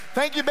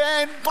Thank you,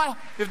 band.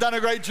 You've done a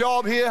great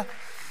job here.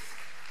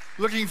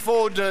 Looking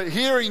forward to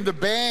hearing the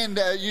band.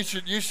 You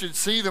should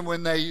see them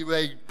when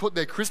they put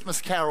their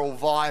Christmas carol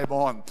vibe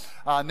on.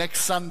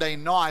 Next Sunday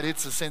night,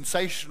 it's a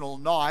sensational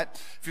night.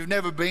 If you've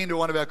never been to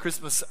one of our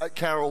Christmas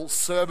carol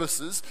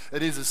services,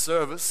 it is a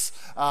service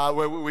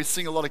where we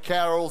sing a lot of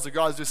carols. The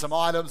guys do some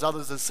items,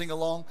 others sing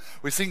along.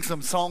 We sing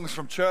some songs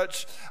from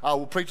church.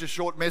 We'll preach a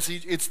short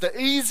message. It's the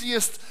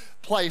easiest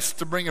place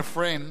to bring a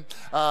friend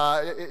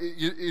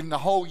in the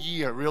whole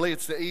year, really.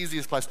 It's the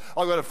easiest place.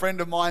 I've got a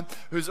friend of mine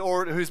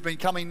who's been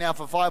coming now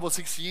for 5 or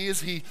 6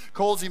 years. He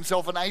calls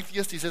himself an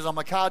atheist. He says, I'm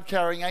a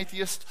card-carrying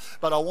atheist,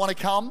 but I want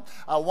to come.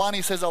 One,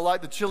 he says, I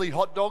like the chili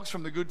hot dogs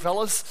from the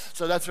Goodfellas,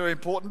 so that's very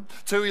important.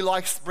 2, he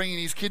likes bringing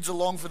his kids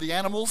along for the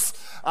animals.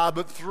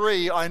 But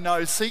 3, I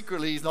know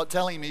secretly, he's not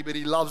telling me, but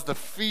he loves the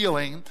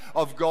feeling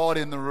of God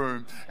in the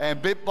room.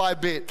 And bit by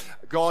bit,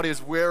 God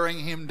is wearing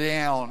him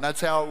down.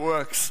 That's how it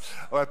works.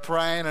 We're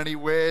praying and he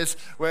wears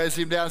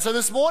him down. So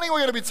this morning we're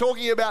going to be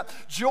talking about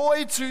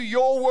joy to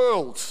your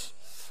world.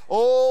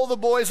 All the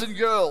boys and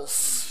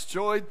girls.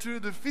 Joy to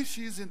the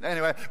fishes.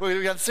 Anyway,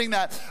 we're going to sing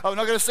that. Oh, we're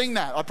not going to sing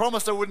that. I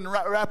promised I wouldn't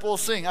rap or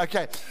sing.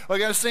 Okay, we're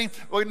going to sing.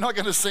 We're not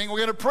going to sing. We're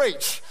going to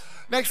preach.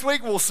 Next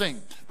week we'll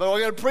sing, but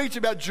we're going to preach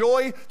about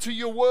joy to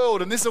your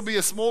world, and this will be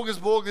a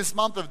smorgasbord this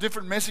month of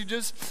different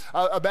messages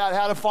about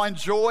how to find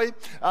joy.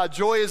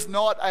 Joy is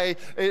not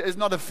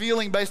a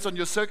feeling based on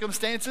your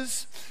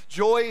circumstances.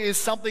 Joy is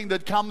something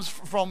that comes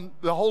from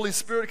the Holy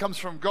Spirit, comes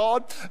from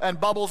God,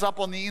 and bubbles up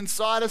on the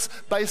inside us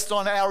based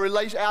on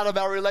out of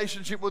our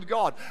relationship with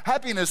God.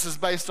 Happiness is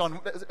based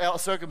on our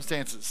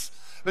circumstances.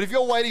 But if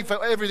you're waiting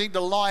for everything to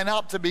line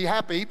up to be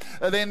happy,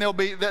 then there'll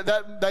be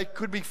they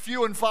could be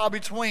few and far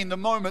between the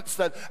moments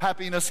that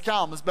happiness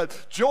comes.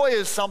 But joy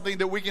is something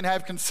that we can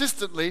have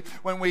consistently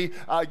when we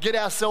get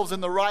ourselves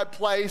in the right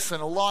place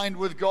and aligned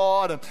with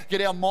God and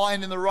get our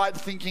mind in the right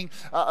thinking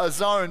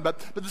zone. But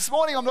this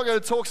morning I'm not going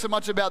to talk so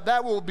much about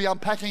that. We'll be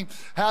unpacking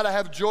how to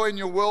have joy in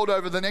your world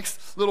over the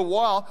next little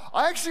while.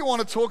 I actually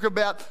want to talk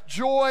about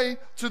joy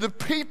to the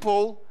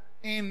people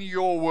in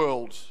your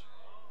world.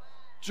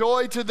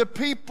 Joy to the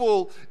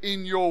people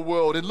in your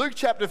world. In Luke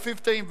chapter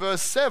 15,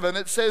 verse 7,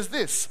 it says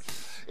this: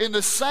 in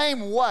the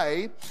same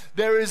way,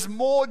 there is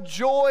more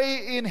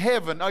joy in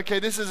heaven. Okay,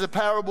 this is a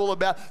parable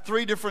about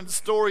 3 different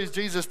stories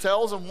Jesus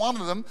tells, and one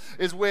of them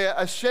is where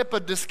a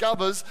shepherd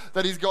discovers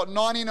that he's got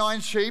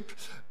 99 sheep,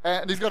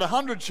 and he's got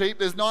 100 sheep,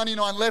 there's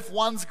 99 left,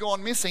 one's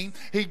gone missing.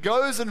 He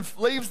goes and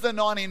leaves the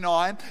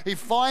 99, he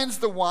finds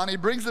the one, he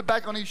brings it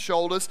back on his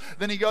shoulders,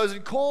 then he goes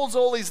and calls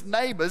all his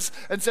neighbors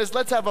and says,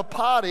 let's have a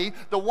party,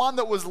 the one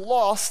that was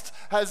lost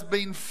has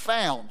been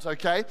found,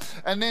 okay?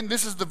 And then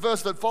this is the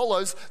verse that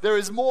follows: there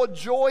is more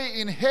joy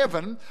in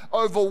heaven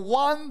over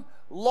one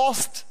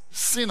lost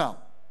sinner.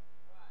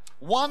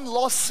 One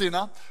lost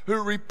sinner who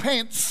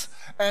repents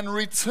and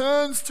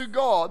returns to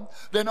God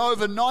than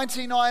over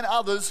 99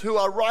 others who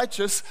are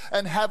righteous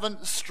and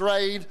haven't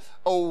strayed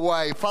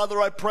away. Father,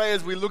 I pray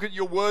as we look at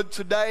your word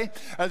today,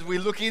 as we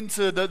look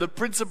into the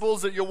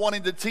principles that you're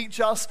wanting to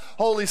teach us,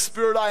 Holy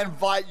Spirit, I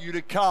invite you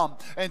to come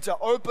and to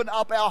open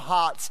up our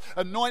hearts,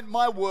 anoint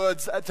my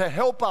words to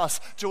help us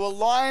to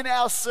align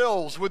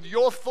ourselves with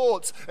your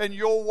thoughts and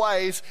your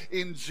ways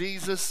in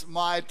Jesus'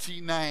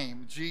 mighty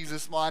name.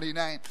 Jesus' mighty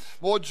name.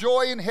 More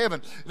joy in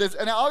heaven.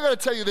 And I've got to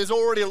tell you, there's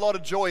already a lot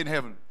of joy in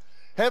heaven.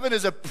 Heaven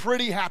is a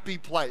pretty happy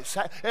place.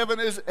 Heaven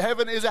is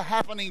a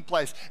happening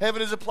place.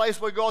 Heaven is a place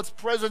where God's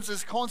presence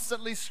is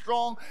constantly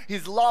strong.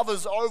 His love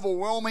is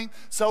overwhelming.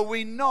 So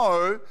we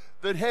know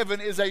that heaven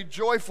is a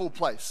joyful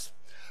place.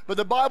 But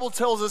the Bible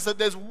tells us that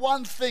there's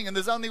one thing, and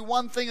there's only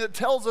one thing that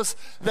tells us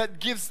that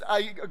gives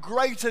a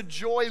greater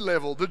joy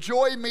level. The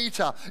joy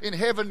meter in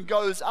heaven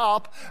goes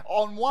up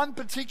on one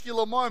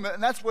particular moment,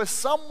 and that's where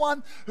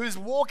someone who's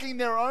walking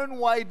their own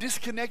way,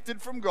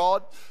 disconnected from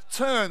God,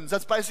 turns.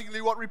 That's basically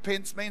what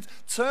repents means.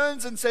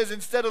 Turns and says,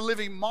 instead of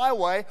living my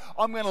way,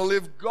 I'm going to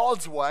live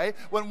God's way.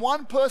 When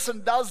one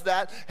person does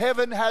that,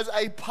 heaven has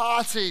a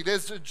party.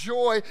 There's a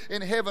joy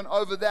in heaven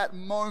over that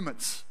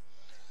moment.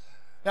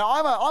 Now,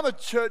 I'm a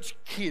church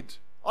kid.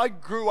 I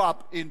grew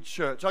up in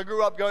church. I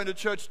grew up going to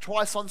church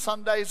twice on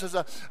Sundays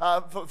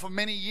for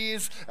many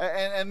years,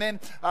 and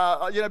then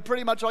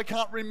pretty much I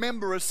can't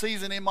remember a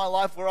season in my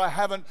life where I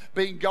haven't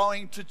been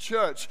going to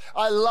church.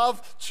 I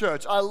love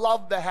church. I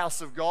love the house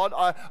of God.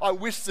 I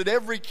wish that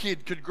every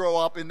kid could grow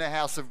up in the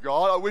house of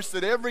God. I wish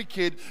that every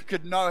kid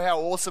could know how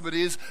awesome it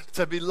is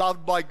to be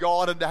loved by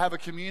God and to have a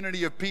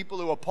community of people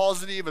who are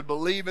positive and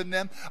believe in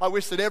them. I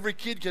wish that every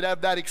kid could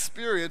have that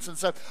experience, and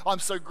so I'm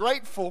so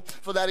grateful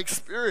for that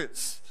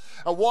experience.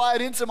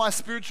 Wired into my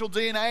spiritual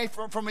DNA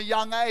from a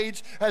young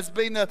age has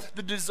been the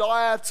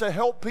desire to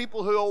help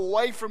people who are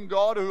away from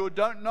God, who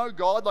don't know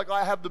God, like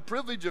I have the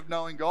privilege of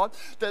knowing God.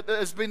 That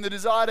has been the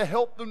desire to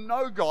help them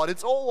know God.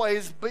 It's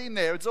always been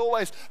there. It's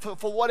always,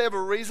 for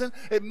whatever reason,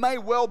 it may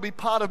well be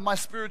part of my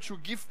spiritual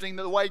gifting,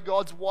 the way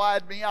God's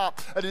wired me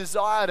up, a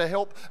desire to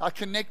help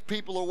connect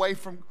people away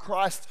from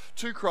Christ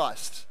to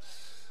Christ.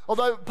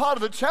 Although part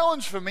of the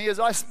challenge for me is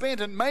I spent,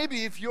 and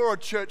maybe if you're a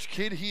church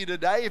kid here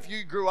today, if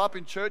you grew up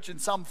in church, in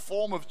some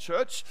form of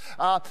church,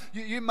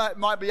 you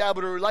might be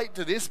able to relate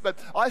to this, but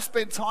I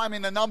spent time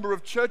in a number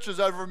of churches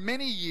over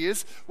many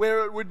years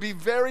where it would be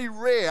very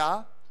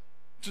rare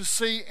to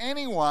see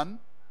anyone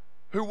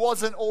who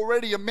wasn't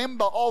already a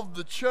member of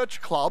the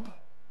church club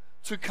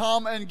to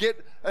come and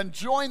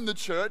join the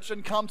church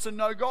and come to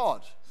know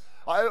God.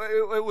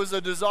 It was a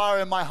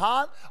desire in my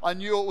heart. I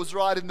knew it was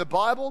right in the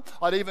Bible.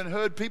 I'd even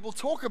heard people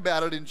talk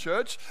about it in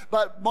church.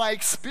 But my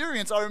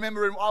experience, I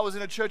remember I was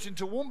in a church in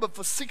Toowoomba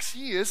for 6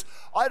 years.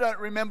 I don't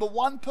remember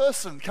one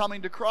person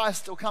coming to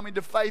Christ or coming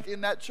to faith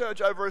in that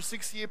church over a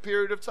 6-year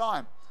period of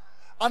time.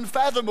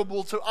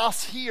 Unfathomable to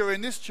us here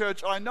in this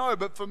church, I know,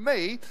 but for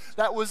me,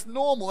 that was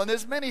normal. And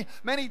there's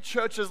many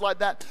churches like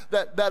that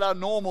are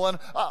normal. And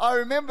I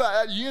remember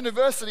at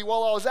university,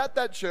 while I was at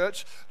that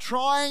church,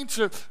 trying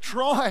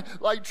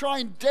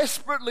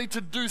desperately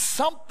to do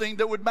something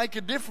that would make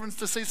a difference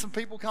to see some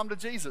people come to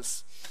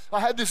Jesus.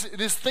 I had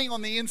this thing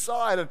on the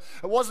inside, and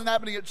it wasn't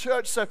happening at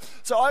church. So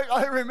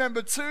I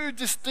remember 2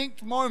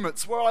 distinct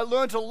moments where I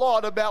learned a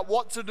lot about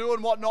what to do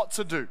and what not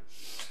to do.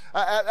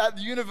 At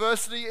the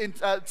university in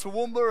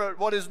Toowoomba, at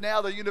what is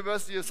now the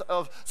University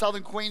of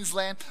Southern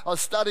Queensland, I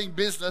was studying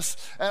business,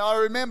 and I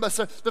remember,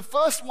 so the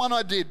first one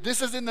I did,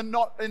 this is in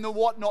the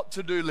what not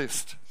to do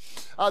list.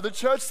 The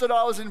church that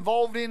I was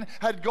involved in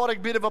had got a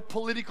bit of a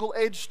political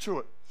edge to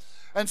it.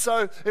 And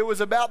so it was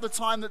about the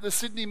time that the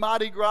Sydney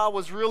Mardi Gras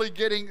was really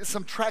getting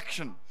some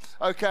traction,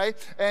 okay?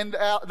 And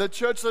the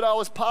church that I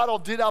was part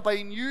of did up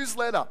a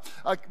newsletter,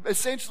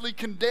 essentially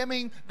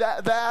condemning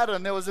that,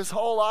 and there was this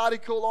whole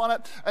article on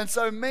it. And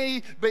so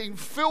me being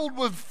filled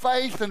with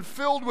faith and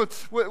filled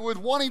with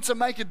wanting to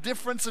make a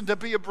difference and to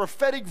be a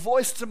prophetic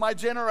voice to my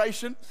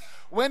generation,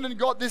 went and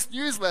got this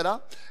newsletter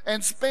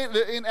and spent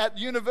at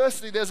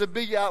university. There's a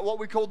big what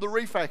we call the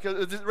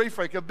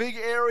refrac, a big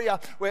area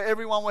where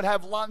everyone would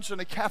have lunch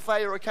and a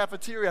cafe or a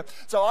cafeteria.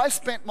 So I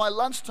spent my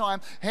lunchtime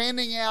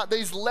handing out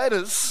these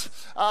letters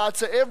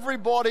to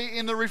everybody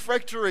in the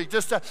refectory.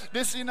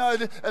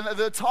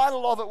 The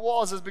title of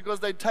it is because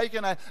they'd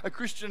taken a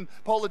Christian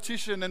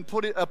politician and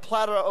put a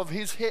platter of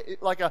his head,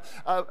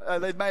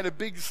 they'd made a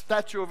big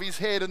statue of his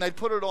head, and they'd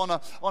put it on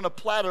a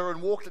platter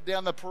and walked it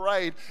down the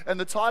parade. And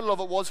the title of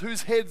it was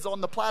 "Whose Head's on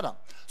the Platter?"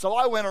 So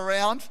I went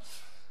around.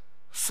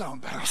 So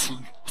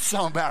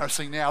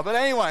embarrassing now. But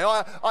anyway,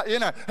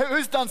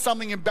 who's done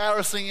something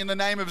embarrassing in the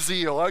name of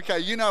zeal?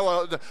 Okay,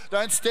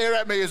 don't stare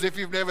at me as if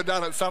you've never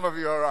done it. Some of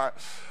you are right.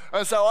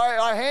 And so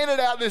I handed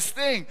out this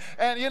thing,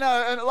 and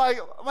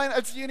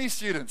it's uni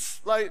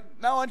students.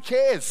 No one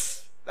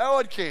cares. No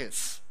one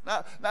cares.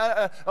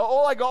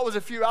 All I got was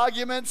a few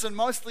arguments and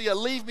mostly a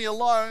leave me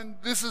alone,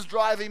 this is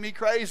driving me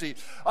crazy.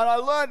 And I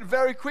learned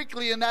very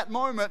quickly in that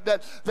moment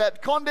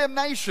that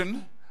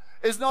condemnation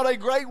is not a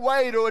great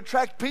way to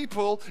attract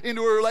people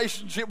into a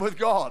relationship with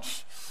God.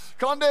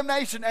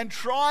 Condemnation and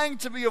trying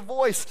to be a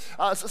voice.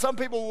 Some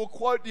people will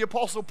quote the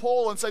Apostle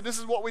Paul and say, this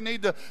is what we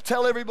need to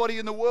tell everybody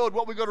in the world.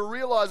 What we've got to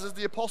realize is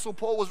the Apostle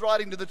Paul was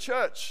writing to the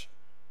church.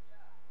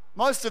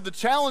 Most of the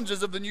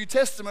challenges of the New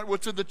Testament were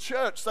to the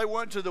church. They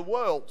weren't to the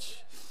world.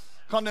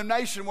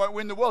 Condemnation won't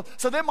win the world.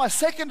 So then my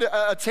second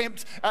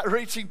attempt at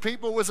reaching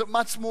people was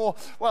much more,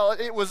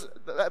 it was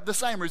the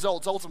same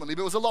results ultimately,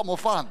 but it was a lot more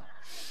fun.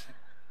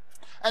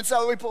 And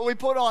so we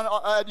put on,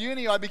 at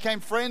uni, I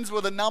became friends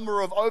with a number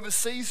of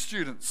overseas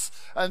students.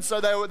 And so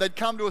they'd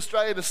come to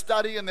Australia to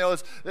study, and there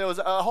was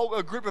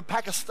a group of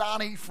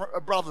Pakistani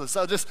brothers.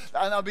 And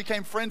I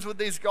became friends with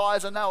these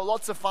guys, and they were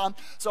lots of fun.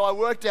 So I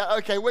worked out,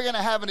 okay, we're going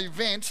to have an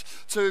event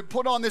to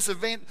put on this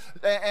event,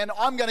 and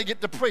I'm going to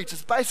get to preach.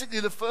 It's basically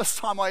the first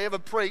time I ever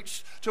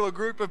preached to a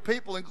group of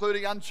people,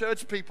 including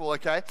unchurched people,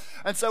 okay?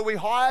 And so we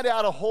hired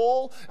out a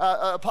hall,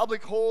 a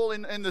public hall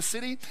in the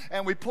city,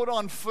 and we put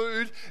on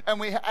food,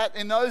 and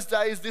in those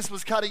days, this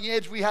was cutting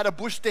edge. We had a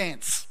bush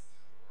dance.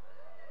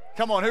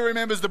 Come on, who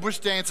remembers the bush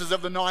dances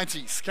of the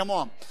 90s? Come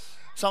on.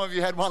 Some of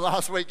you had one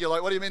last week. You're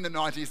like, what do you mean the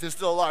 90s? They're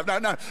still alive. No,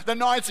 the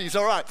 90s,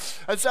 all right.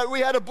 And so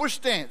we had a bush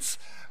dance.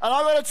 And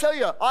I've got to tell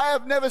you, I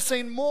have never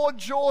seen more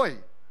joy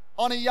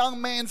on a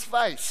young man's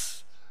face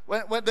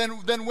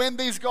than when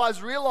these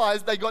guys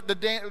realized they got the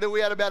dance. That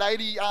we had about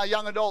 80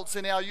 young adults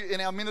in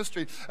our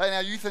ministry, in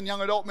our youth and young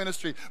adult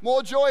ministry.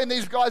 More joy in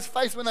these guys'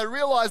 face when they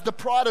realized the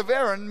pride of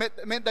Aaron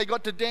meant they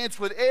got to dance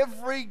with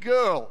every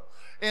girl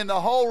in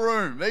the whole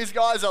room. These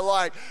guys are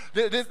like,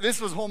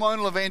 this was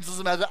hormonal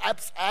evangelism at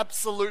its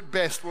absolute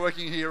best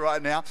working here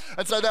right now.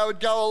 And so they would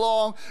go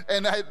along,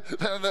 and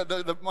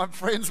my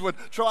friends would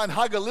try and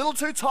hug a little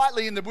too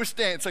tightly in the bush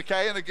dance,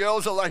 okay? And the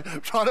girls are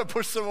like trying to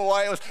push them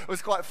away. It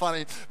was quite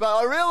funny. But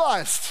I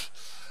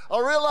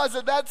realized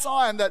at that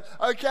time that,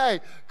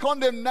 okay,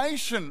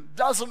 condemnation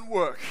doesn't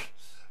work,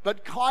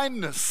 but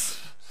kindness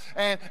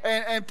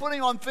and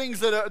putting on things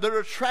that are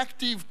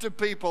attractive to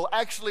people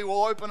actually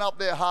will open up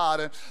their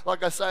heart. And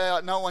like I say,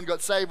 no one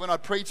got saved when I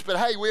preached, but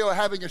hey, we were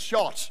having a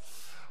shot.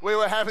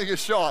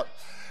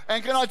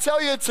 And can I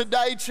tell you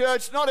today,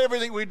 church, not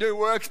everything we do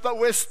works, but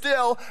we're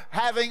still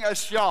having a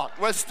shot.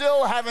 We're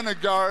still having a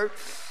go.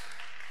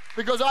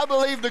 Because I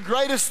believe the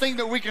greatest thing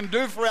that we can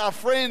do for our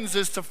friends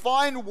is to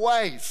find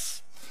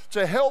ways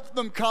to help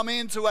them come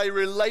into a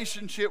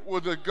relationship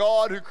with a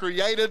God who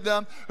created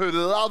them, who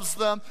loves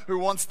them, who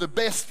wants the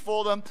best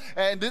for them.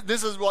 And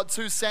this is what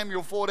 2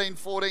 Samuel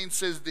 14:14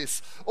 says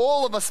this: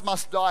 all of us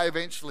must die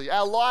eventually.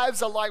 Our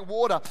lives are like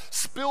water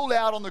spilled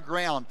out on the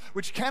ground,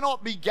 which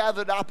cannot be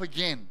gathered up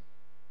again.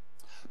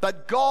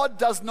 But God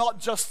does not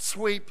just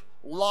sweep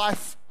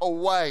life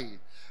away.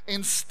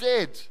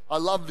 Instead, I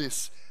love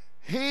this,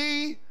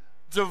 He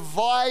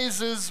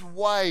devises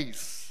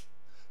ways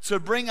to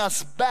bring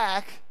us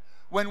back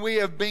when we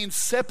have been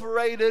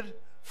separated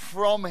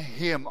from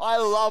Him. I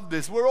love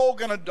this. We're all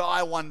going to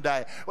die one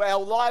day.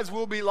 Our lives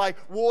will be like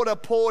water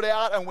poured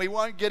out and we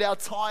won't get our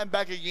time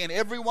back again.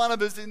 Every one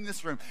of us in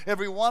this room,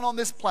 everyone on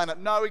this planet,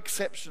 no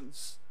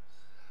exceptions.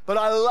 But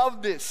I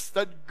love this,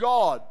 that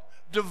God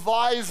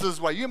devises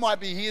way. You might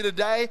be here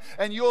today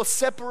and you're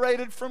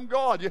separated from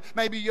God.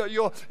 Maybe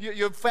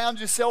you've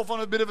found yourself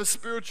on a bit of a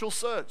spiritual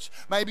search.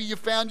 Maybe you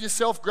found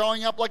yourself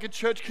growing up like a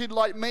church kid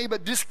like me,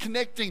 but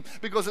disconnecting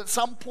because at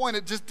some point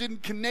it just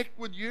didn't connect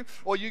with you,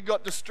 or you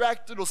got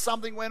distracted or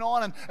something went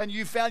on and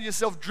you found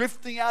yourself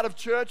drifting out of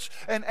church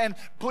and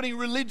putting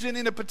religion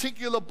in a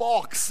particular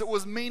box that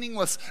was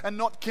meaningless and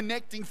not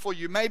connecting for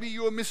you. Maybe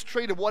you were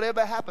mistreated,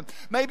 whatever happened.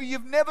 Maybe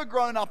you've never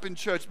grown up in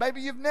church.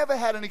 Maybe you've never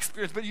had an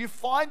experience, but you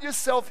find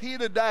yourself here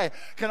today.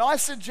 Can I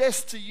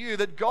suggest to you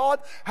that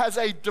God has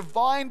a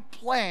divine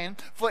plan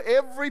for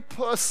every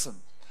person?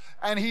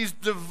 And He's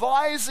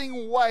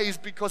devising ways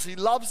because He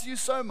loves you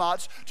so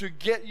much to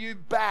get you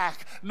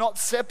back, not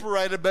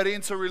separated, but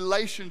into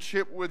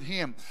relationship with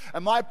Him.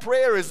 And my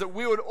prayer is that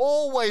we would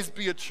always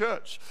be a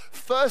church,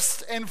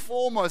 first and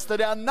foremost, that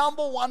our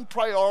number one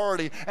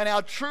priority and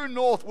our true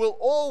north will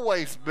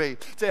always be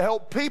to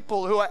help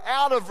people who are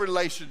out of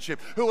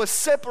relationship, who are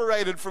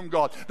separated from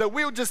God, that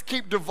we'll just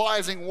keep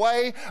devising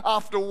way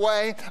after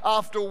way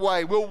after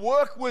way. We'll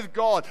work with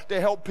God to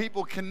help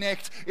people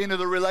connect into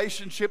the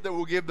relationship that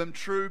will give them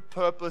true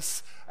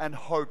purpose and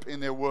hope in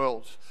their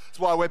world. That's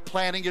why we're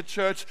planting a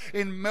church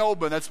in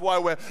Melbourne. That's why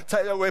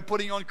we're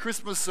putting on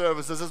Christmas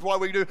services. That's why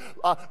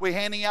we're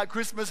handing out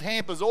Christmas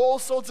hampers, all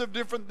sorts of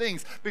different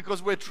things,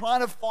 because we're trying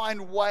to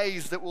find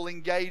ways that will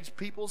engage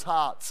people's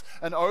hearts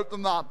and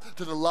open them up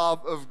to the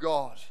love of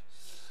God.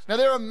 Now,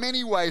 there are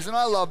many ways, and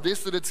I love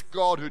this, that it's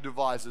God who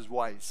devises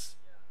ways.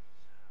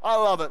 I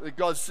love it that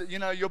God said,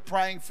 you're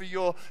praying for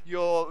your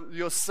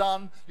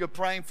son, you're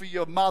praying for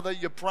your mother,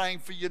 you're praying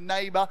for your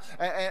neighbor,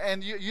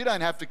 and you don't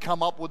have to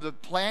come up with a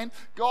plan.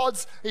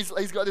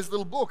 He's got this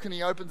little book and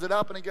He opens it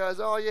up and He goes,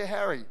 oh yeah,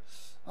 Harry,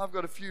 I've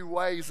got a few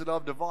ways that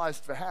I've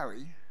devised for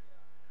Harry.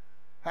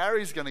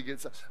 Harry's going to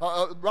get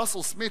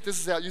Russell Smith, this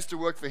is how it used to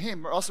work for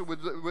him. Russell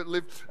would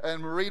live,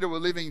 and Marita were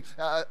living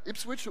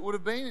Ipswich, it would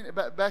have been,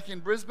 back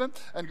in Brisbane,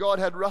 and God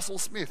had Russell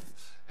Smith.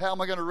 How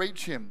am I going to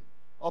reach him?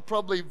 I'll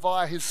probably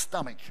via his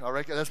stomach, I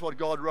reckon. That's what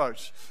God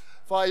wrote.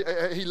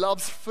 He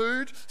loves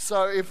food,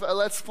 so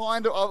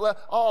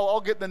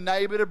I'll get the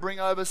neighbour to bring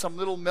over some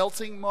little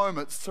melting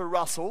moments to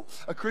Russell.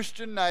 A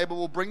Christian neighbour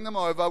will bring them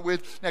over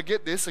with, now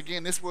get this,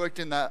 again, this worked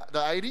in the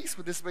 80s.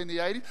 Would this have been the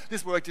 80s?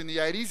 This worked in the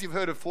 80s. You've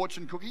heard of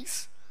fortune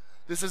cookies?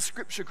 This is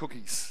scripture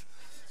cookies.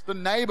 The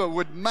neighbor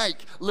would make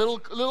little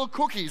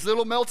cookies,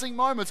 little melting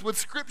moments with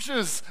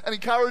scriptures and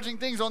encouraging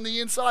things on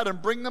the inside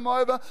and bring them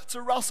over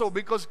to Russell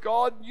because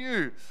God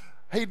knew.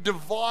 He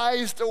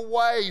devised a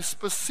way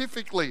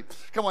specifically.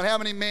 Come on, how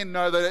many men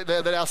know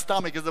that our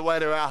stomach is the way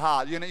to our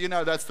heart? You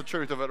know that's the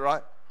truth of it,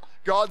 right?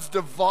 God's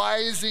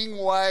devising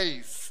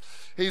ways.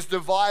 He's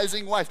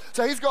devising ways.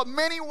 So He's got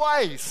many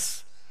ways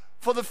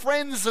for the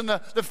friends and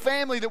the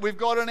family that we've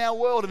got in our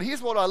world. And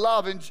here's what I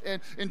love.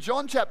 In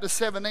John chapter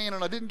 17,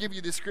 and I didn't give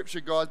you this scripture,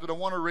 guys, but I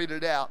want to read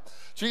it out.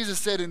 Jesus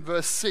said in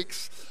verse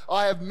 6,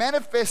 I have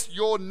manifest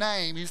your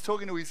name. He's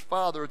talking to His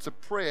Father. It's a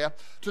prayer.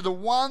 To the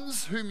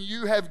ones whom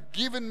you have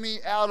given me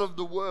out of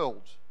the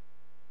world.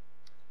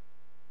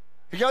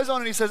 He goes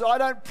on and he says, I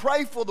don't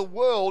pray for the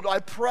world. I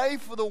pray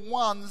for the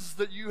ones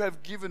that you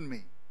have given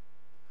me.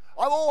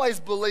 I've always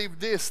believed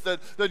this,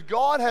 that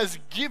God has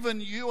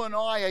given you and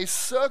I a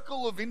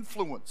circle of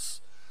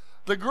influence.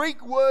 The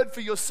Greek word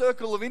for your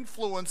circle of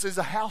influence is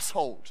a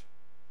household.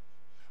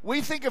 We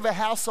think of a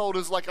household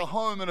as like a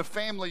home and a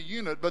family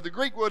unit, but the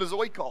Greek word is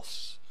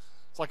oikos.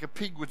 It's like a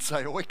pig would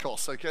say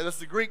oikos, okay? That's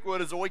the Greek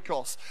word is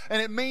oikos.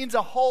 And it means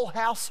a whole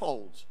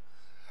household.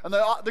 And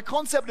the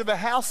concept of a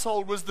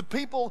household was the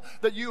people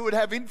that you would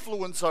have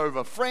influence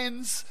over.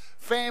 Friends,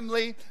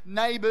 family,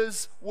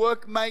 neighbors,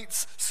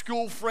 workmates,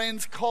 school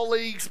friends,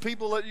 colleagues,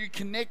 people that you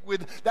connect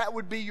with. That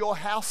would be your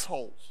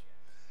household.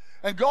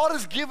 And God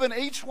has given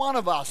each one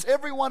of us,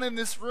 everyone in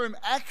this room,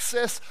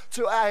 access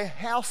to a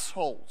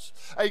household,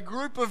 a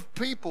group of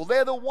people.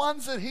 They're the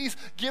ones that He's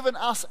given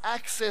us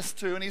access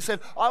to. And He said,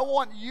 I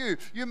want you.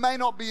 You may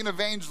not be an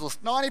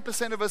evangelist.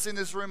 90% of us in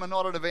this room are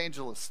not an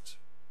evangelist.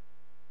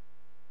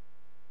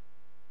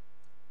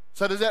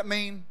 So does that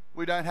mean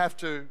we don't have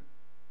to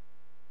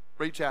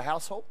reach our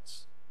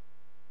households?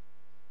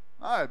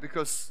 No,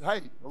 because,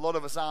 hey, a lot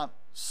of us aren't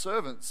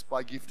servants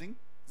by gifting.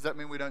 Does that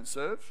mean we don't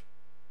serve?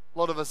 A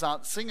lot of us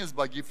aren't singers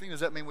by gifting.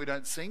 Does that mean we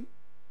don't sing?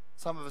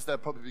 Some of us,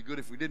 that'd probably be good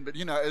if we didn't, but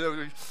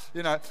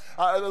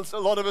a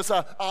lot of us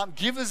aren't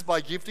givers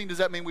by gifting. Does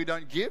that mean we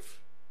don't give?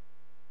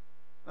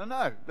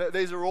 No.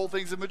 These are all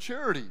things of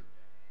maturity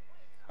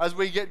as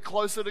we get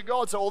closer to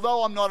God. So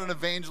although I'm not an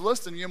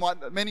evangelist, and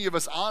many of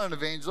us aren't an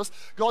evangelist,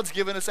 God's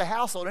given us a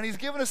household, and He's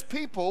given us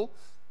people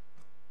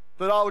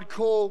that I would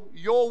call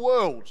your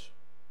world.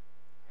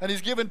 And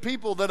He's given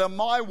people that are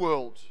my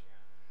world.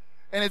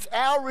 And it's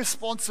our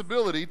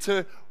responsibility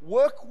to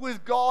work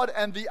with God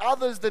and the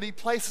others that He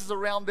places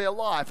around their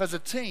life as a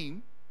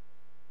team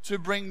to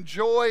bring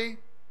joy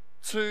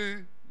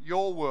to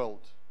your world.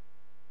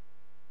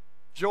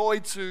 Joy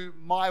to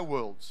my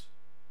world.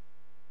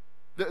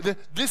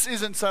 This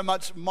isn't so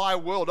much my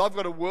world. I've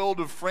got a world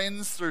of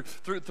friends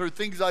through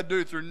things I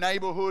do, through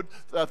neighborhood,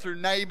 through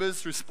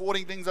neighbors, through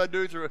sporting things I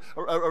do, through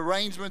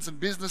arrangements and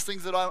business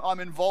things that I'm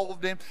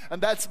involved in.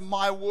 And that's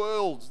my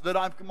world,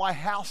 my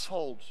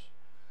household.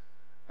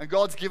 And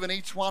God's given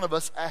each one of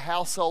us a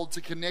household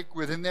to connect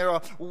with. And there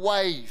are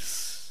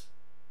ways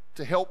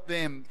to help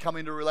them come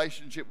into a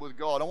relationship with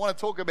God. I want to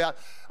talk about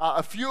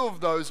a few of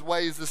those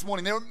ways this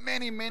morning. There are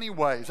many, many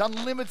ways,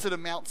 unlimited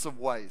amounts of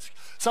ways.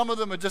 Some of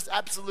them are just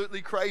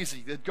absolutely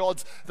crazy.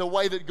 The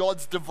way that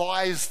God's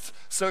devised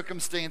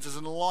circumstances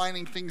and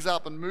lining things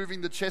up and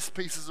moving the chess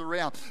pieces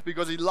around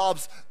because He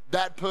loves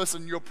that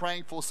person you're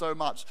praying for so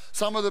much.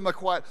 Some of them are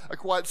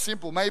quite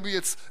simple. Maybe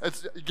it's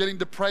getting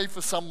to pray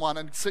for someone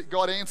and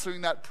God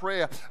answering that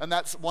prayer, and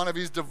that's one of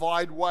His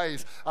devised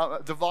ways.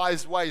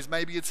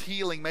 Maybe it's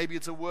healing. Maybe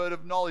it's a word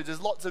of knowledge.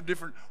 There's lots of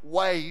different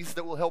ways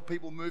that will help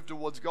people move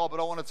towards God, but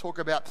I want to talk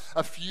about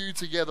a few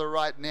together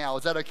right now.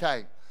 Is that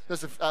okay?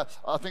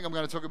 I think I'm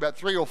going to talk about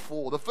 3 or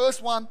 4. The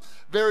first one,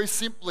 very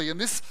simply,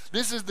 and this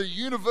is the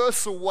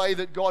universal way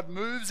that God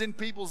moves in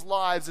people's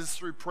lives, is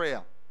through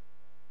prayer.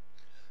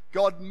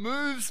 God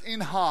moves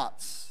in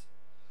hearts.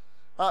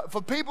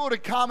 For people to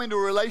come into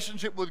a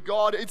relationship with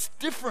God, it's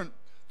different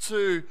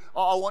to,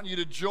 I want you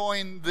to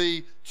join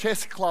the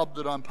chess club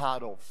that I'm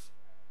part of.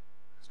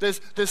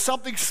 There's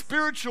something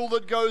spiritual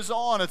that goes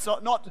on. It's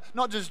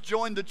not just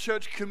join the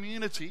church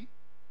community.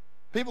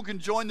 People can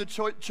join the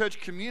church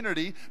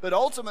community, but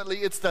ultimately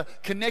it's the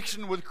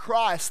connection with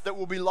Christ that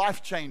will be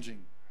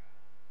life-changing.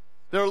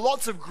 There are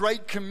lots of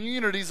great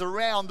communities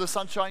around the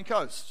Sunshine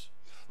Coast.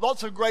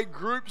 Lots of great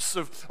groups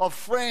of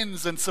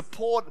friends and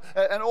support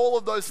and all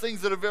of those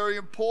things that are very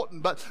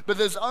important. But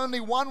there's only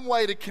one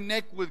way to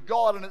connect with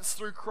God, and it's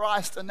through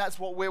Christ, and that's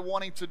what we're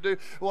wanting to do,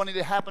 wanting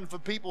to happen for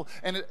people.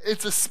 And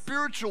it's a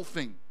spiritual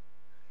thing.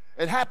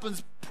 It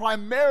happens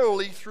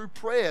primarily through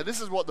prayer. This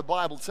is what the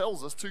Bible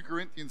tells us, 2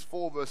 Corinthians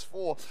 4 verse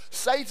 4.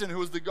 Satan,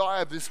 who is the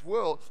God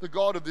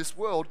of this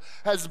world,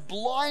 has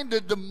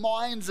blinded the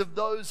minds of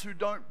those who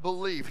don't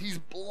believe. He's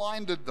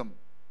blinded them.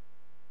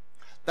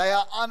 They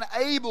are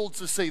unable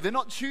to see. They're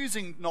not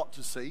choosing not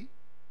to see.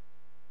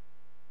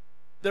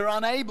 They're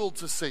unable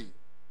to see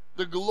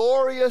the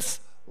glorious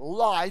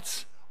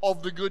light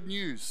of the good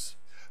news.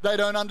 They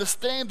don't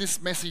understand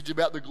this message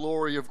about the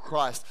glory of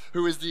Christ,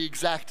 who is the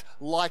exact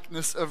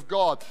likeness of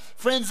God.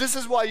 Friends, this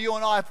is why you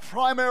and I are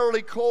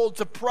primarily called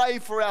to pray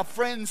for our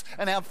friends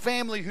and our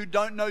family who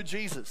don't know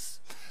Jesus.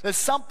 There's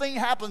something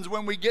happens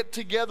when we get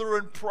together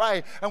and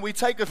pray, and we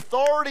take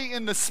authority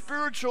in the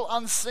spiritual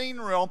unseen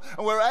realm,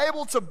 and we're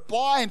able to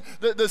bind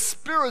the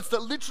spirits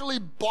that literally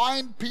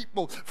bind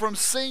people from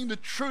seeing the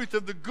truth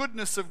of the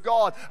goodness of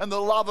God and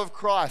the love of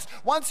Christ.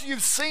 Once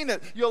you've seen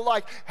it, you're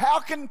like, how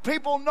can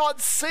people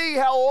not see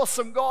how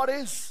awesome God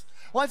is?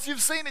 Once you've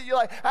seen it, you're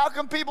like, how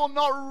can people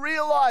not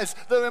realize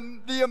the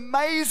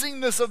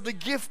amazingness of the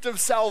gift of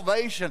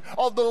salvation,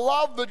 of the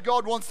love that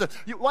God wants to...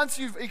 Once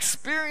you've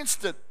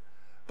experienced it,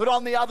 but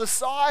on the other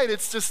side,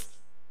 it's just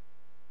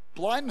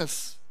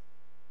blindness.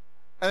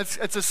 And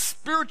it's a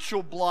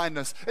spiritual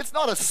blindness. It's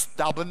not a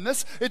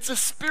stubbornness. It's a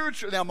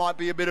spiritual... There might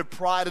be a bit of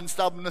pride and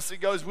stubbornness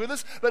that goes with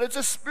us, but it's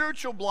a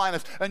spiritual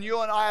blindness. And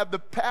you and I have the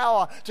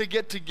power to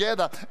get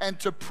together and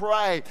to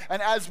pray.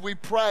 And as we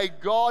pray,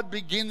 God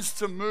begins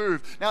to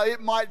move. Now, it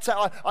might say,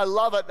 I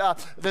love it.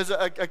 There's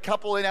a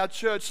couple in our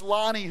church,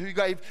 Lani, who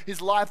gave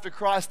his life to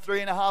Christ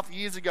 3.5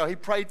 years ago. He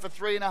prayed for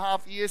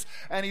 3.5 years,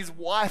 and his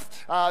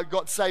wife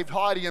got saved,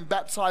 Heidi, and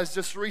baptized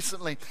just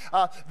recently.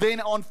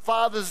 Then on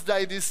Father's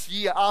Day this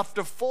year,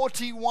 after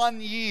 41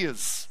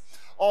 years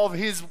of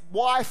his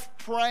wife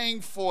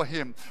praying for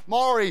him.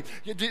 Maury,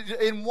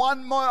 in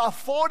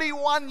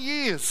 41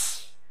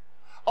 years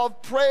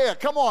of prayer.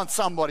 Come on,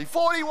 somebody.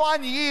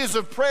 41 years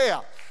of prayer.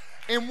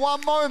 In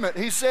one moment,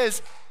 he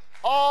says,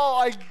 oh,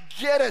 I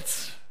get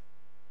it.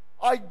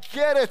 I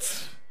get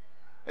it.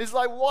 He's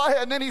like, why?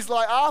 And then he's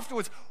like,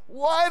 afterwards,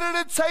 why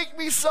did it take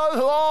me so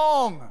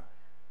long?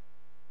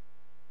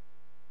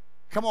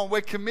 Come on,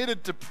 we're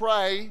committed to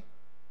pray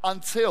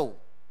until.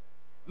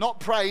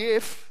 Not pray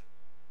if,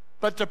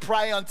 but to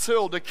pray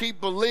until, to keep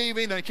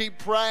believing and keep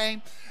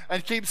praying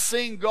and keep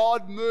seeing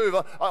God move.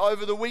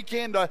 Over the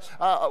weekend,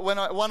 when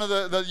one of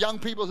the young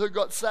people who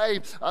got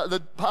saved,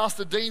 the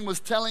Pastor Dean was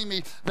telling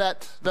me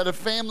that a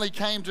family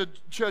came to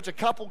church, a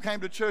couple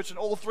came to church, and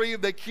all three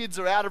of their kids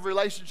are out of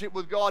relationship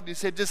with God. And he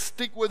said, just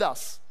stick with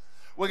us.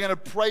 We're going to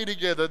pray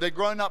together. They're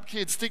grown-up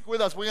kids. Stick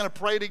with us. We're going to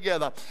pray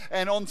together.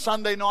 And on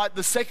Sunday night,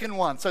 the second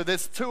one, so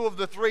there's two of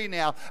the three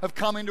now, have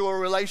come into a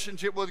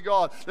relationship with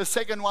God. The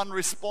second one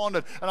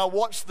responded. And I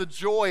watched the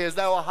joy as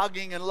they were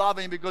hugging and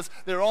loving, because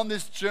they're on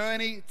this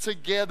journey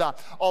together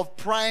of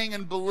praying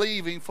and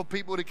believing for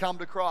people to come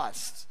to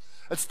Christ.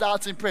 It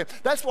starts in prayer.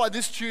 That's why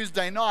this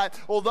Tuesday night,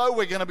 although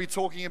we're going to be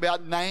talking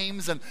about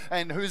names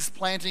and who's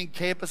planting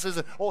campuses,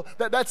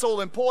 and that's all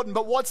important.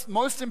 But what's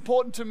most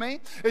important to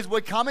me is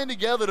we're coming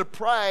together to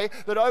pray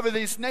that over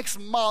this next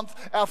month,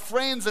 our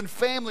friends and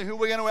family who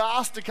we're going to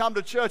ask to come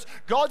to church,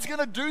 God's going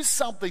to do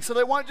something. So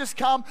they won't just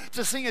come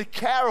to sing a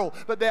carol,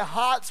 but their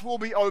hearts will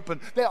be open.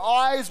 Their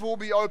eyes will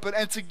be open.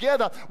 And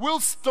together we'll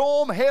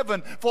storm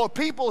heaven for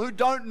people who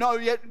don't know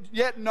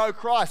yet know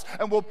Christ.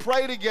 And we'll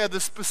pray together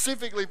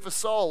specifically for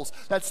souls.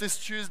 That's this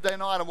Tuesday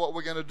night and what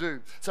we're going to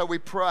do. So we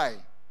pray.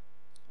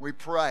 We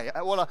pray.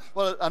 What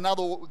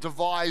another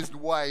devised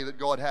way that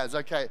God has.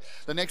 Okay,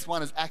 the next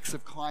one is acts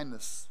of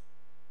kindness.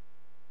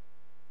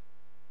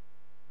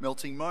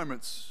 Melting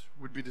moments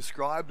would be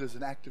described as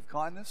an act of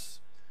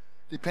kindness,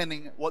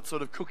 depending what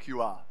sort of cook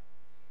you are.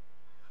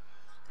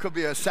 Could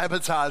be a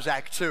sabotage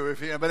act too,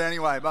 but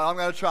anyway, but I'm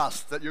going to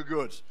trust that you're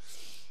good.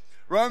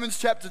 Romans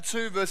chapter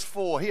 2 verse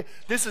 4. Here,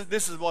 this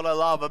is what I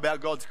love about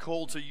God's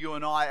call to you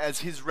and I as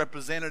his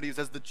representatives,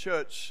 as the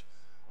church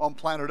on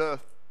planet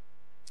Earth,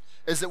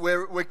 is that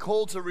we're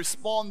called to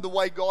respond the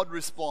way God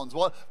responds.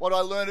 What I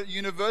learned at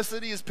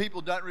university is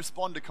people don't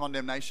respond to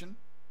condemnation.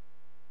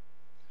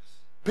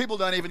 People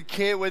don't even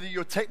care whether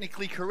you're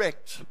technically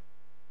correct.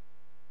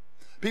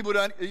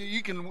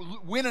 You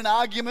can win an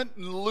argument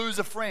and lose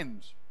a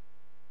friend.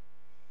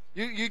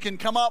 You can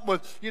come up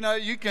with,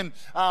 you can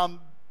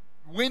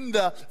win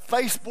the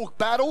Facebook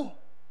battle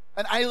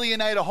and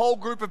alienate a whole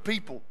group of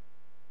people.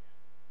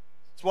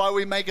 That's why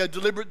we make a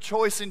deliberate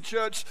choice in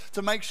church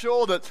to make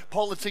sure that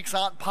politics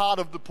aren't part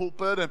of the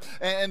pulpit,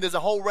 and there's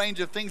a whole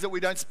range of things that we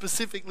don't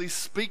specifically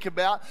speak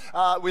about.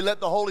 We let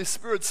the Holy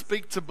Spirit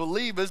speak to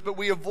believers, but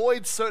we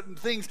avoid certain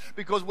things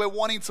because we're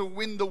wanting to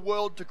win the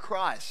world to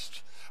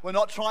Christ. We're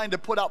not trying to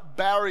put up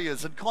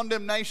barriers, and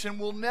condemnation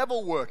will never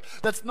work.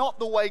 That's not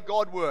the way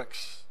God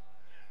works.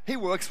 He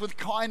works with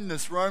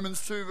kindness,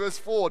 Romans 2 verse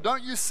 4.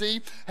 Don't you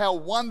see how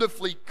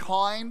wonderfully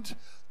kind,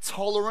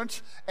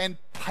 tolerant, and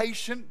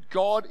patient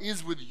God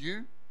is with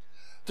you?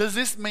 Does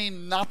this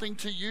mean nothing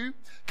to you?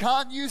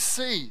 Can't you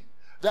see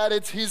that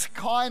it's his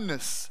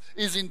kindness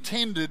is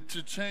intended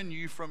to turn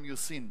you from your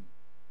sin?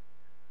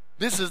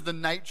 This is the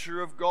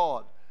nature of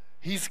God.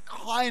 His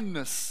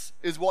kindness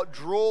is what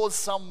draws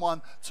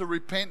someone to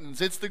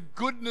repentance. It's the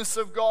goodness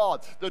of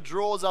God that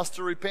draws us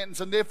to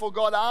repentance, and therefore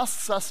God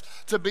asks us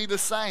to be the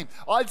same.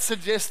 I'd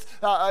suggest,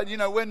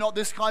 we're not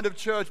this kind of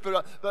church,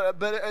 but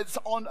it's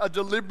on a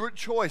deliberate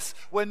choice.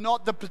 We're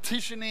not the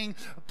petitioning,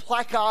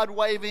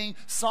 placard-waving,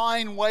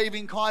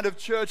 sign-waving kind of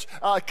church,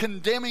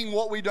 condemning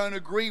what we don't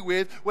agree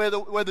with. We're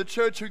the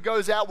church who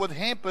goes out with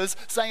hampers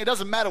saying it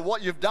doesn't matter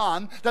what you've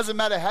done, doesn't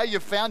matter how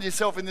you've found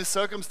yourself in this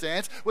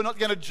circumstance. We're not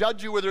going to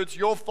judge you whether it's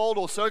your fault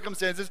or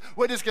circumstances.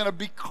 We're just going to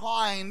be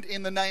kind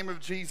in the name of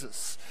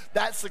Jesus.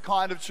 That's the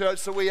kind of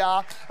church that we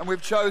are, and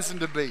we've chosen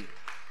to be.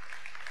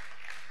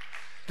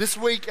 This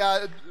week,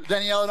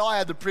 Danielle and I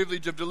had the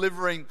privilege of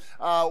delivering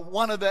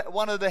one of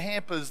the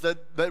hampers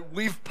that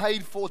we've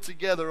paid for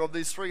together, of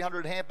these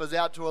 300 hampers,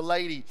 out to a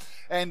lady,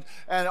 and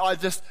I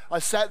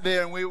sat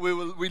there and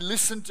we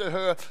listened to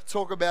her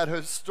talk about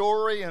her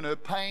story and her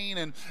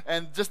pain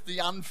and just the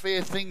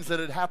unfair things that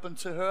had happened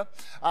to her,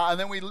 and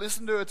then we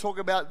listened to her talk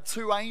about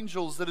two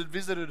angels that had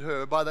visited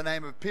her by the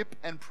name of Pip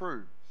and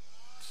Prue.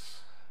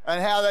 And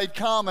how they'd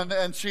come,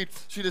 and she'd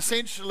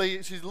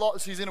essentially,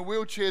 she's in a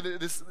wheelchair.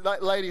 This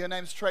lady, her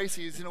name's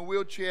Tracy, is in a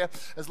wheelchair,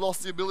 has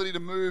lost the ability to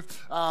move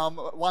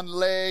one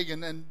leg,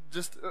 and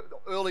just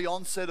early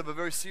onset of a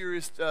very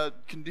serious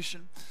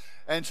condition.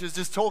 And she was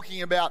just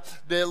talking about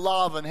their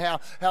love and how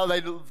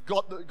they'd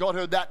got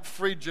her that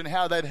fridge, and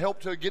how they'd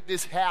helped her get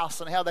this house,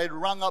 and how they'd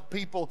rung up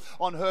people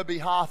on her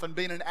behalf and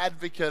been an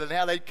advocate, and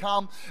how they'd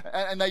come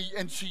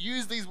and she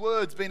used these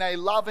words, being a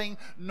loving,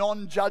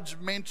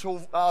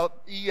 non-judgmental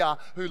ear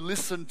who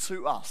listened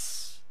to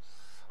us.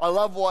 I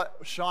love what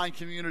Shine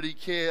Community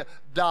Care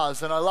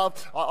does, and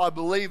I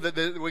believe that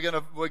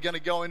we're going to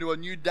go into a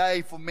new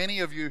day for many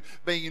of you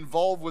being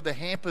involved with the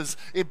hampers.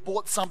 It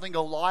brought something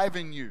alive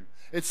in you.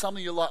 It's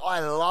something you're like, I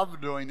love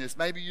doing this.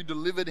 Maybe you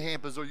delivered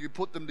hampers or you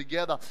put them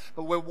together,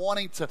 but we're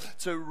wanting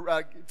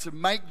to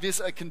make this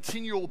a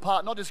continual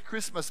part, not just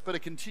Christmas, but a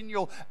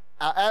continual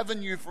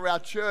avenue for our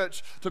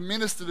church to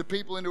minister to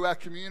people into our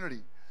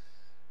community.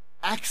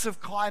 Acts of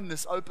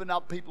kindness open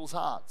up people's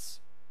hearts.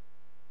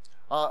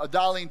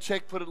 Darlene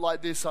Check put it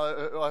like this. I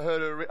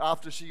heard her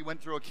after she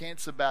went through a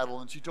cancer battle,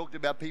 and she talked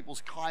about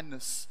people's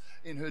kindness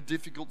in her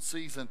difficult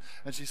season.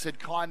 And she said,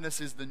 kindness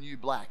is the new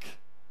black.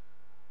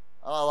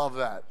 I love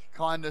that.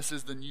 Kindness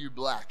is the new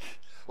black.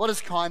 What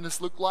does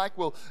kindness look like?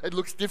 Well, it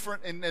looks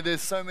different, and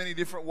there's so many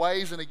different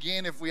ways. And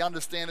again, if we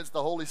understand it's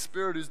the Holy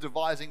Spirit who's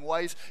devising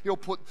ways, He'll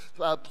put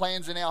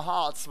plans in our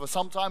hearts. For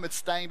sometimes it's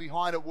staying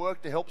behind at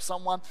work to help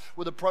someone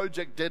with a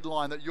project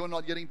deadline that you're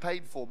not getting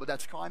paid for, but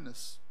that's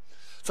kindness.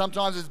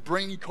 Sometimes it's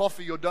bringing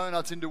coffee or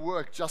donuts into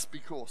work just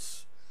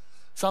because.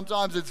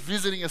 Sometimes it's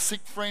visiting a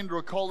sick friend or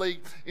a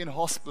colleague in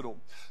hospital.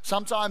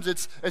 Sometimes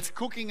it's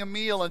cooking a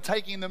meal and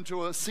taking them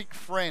to a sick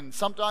friend.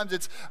 Sometimes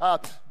it's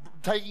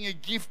taking a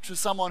gift to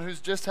someone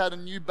who's just had a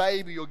new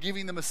baby, or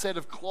giving them a set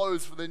of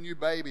clothes for their new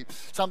baby.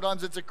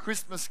 Sometimes it's a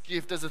Christmas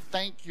gift as a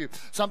thank you.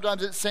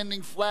 Sometimes it's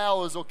sending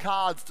flowers or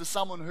cards to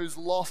someone who's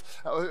lost,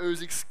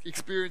 who's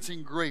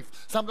experiencing grief.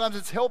 Sometimes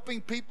it's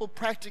helping people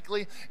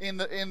practically in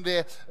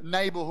their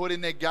neighborhood,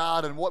 in their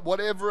garden,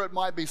 whatever it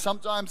might be.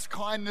 Sometimes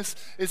kindness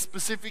is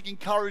specific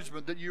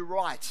encouragement that you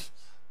write,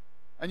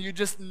 and you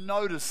just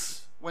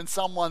notice when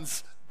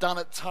someone's done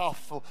it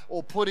tough,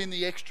 or put in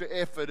the extra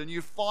effort, and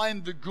you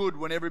find the good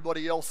when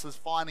everybody else is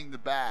finding the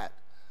bad.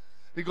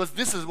 Because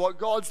this is what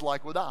God's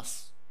like with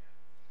us.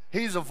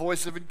 He's a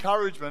voice of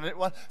encouragement.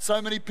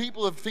 So many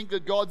people think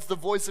that God's the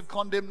voice of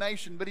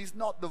condemnation, but He's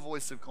not the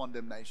voice of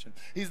condemnation.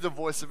 He's the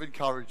voice of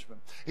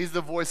encouragement. He's the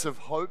voice of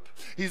hope.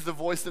 He's the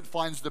voice that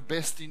finds the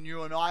best in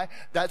you and I.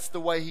 That's the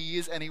way He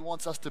is, and He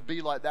wants us to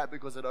be like that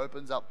because it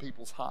opens up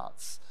people's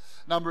hearts.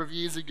 A number of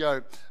years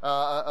ago,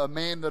 a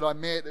man that I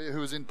met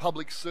who was in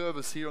public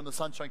service here on the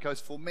Sunshine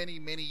Coast for many,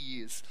 many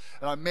years.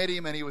 And I met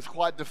him, and he was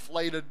quite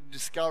deflated and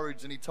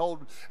discouraged, and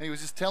he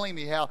was just telling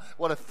me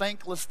what a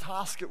thankless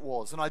task it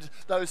was. And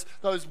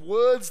those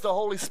words, the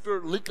Holy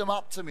Spirit lit them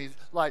up to me,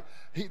 like,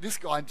 this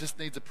guy just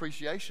needs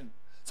appreciation.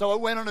 So I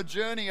went on a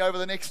journey over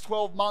the next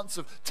 12 months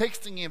of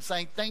texting him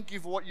saying, thank you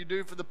for what you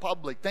do for the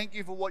public. Thank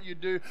you for what you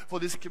do for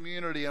this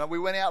community. And we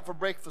went out for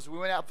breakfast. We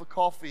went out for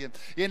coffee. And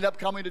he ended up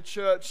coming to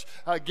church,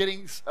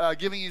 giving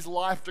his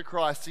life to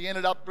Christ. He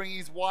ended up bringing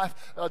his wife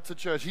to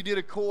church. He did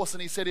a course,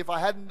 and he said, if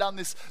I hadn't done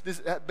this,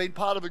 been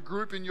part of a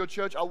group in your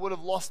church, I would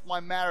have lost my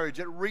marriage.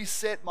 It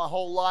reset my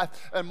whole life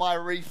and my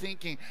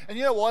rethinking. And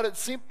you know what? It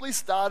simply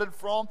started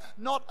from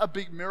not a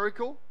big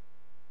miracle,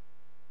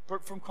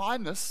 but from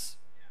kindness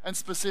and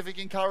specific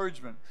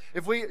encouragement.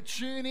 If we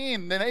tune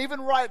in, then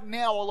even right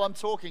now while I'm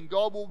talking,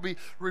 God will be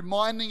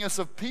reminding us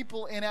of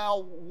people in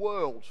our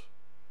world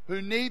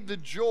who need the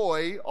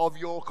joy of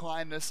your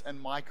kindness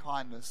and my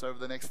kindness over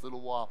the next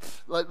little while.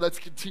 Let's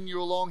continue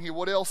along here.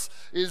 What else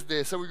is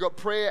there? So we've got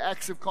prayer,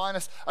 acts of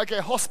kindness. Okay,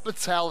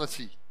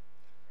 hospitality.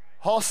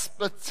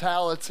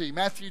 Hospitality.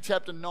 Matthew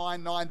chapter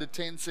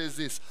 9:9-10 says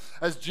this.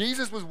 As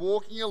Jesus was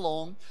walking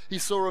along, He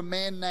saw a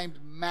man named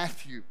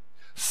Matthew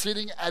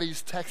sitting at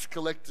his tax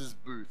collector's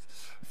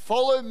booth.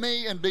 Follow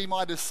me and be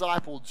my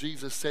disciple,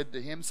 Jesus said to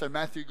him. So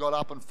Matthew got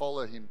up and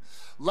followed him.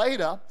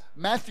 Later,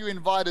 Matthew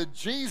invited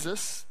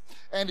Jesus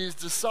and his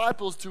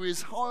disciples to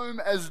his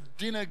home as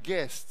dinner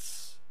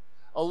guests,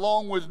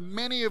 along with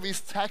many of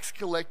his tax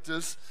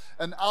collectors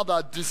and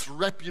other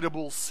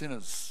disreputable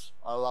sinners.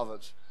 I love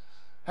it.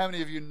 How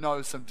many of you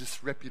know some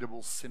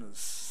disreputable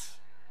sinners?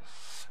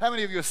 How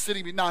many of you are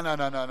sitting...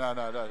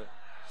 No.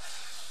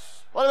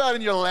 What about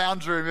in your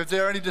lounge room? Is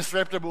there any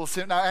disreputable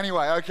sin? No,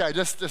 anyway, okay,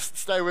 just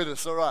stay with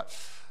us, all right.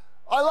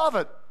 I love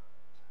it.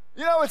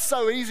 You know, it's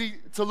so easy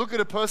to look at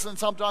a person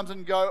sometimes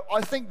and go,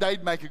 I think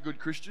they'd make a good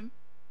Christian.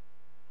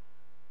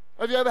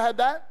 Have you ever had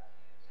that?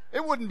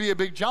 It wouldn't be a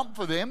big jump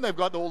for them. They've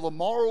got all the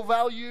moral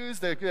values.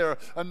 They're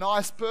a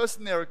nice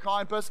person. They're a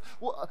kind person.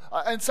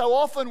 And so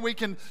often we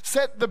can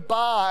set the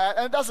bar,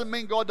 and it doesn't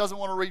mean God doesn't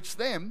want to reach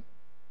them,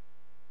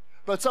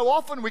 but so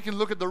often we can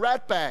look at the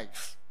rat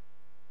bags,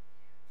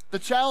 the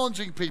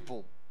challenging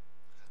people,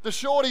 the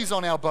shorties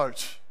on our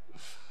boat.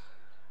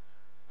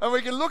 And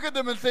we can look at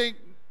them and think,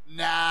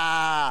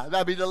 nah,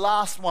 that'll be the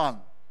last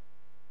one.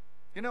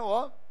 You know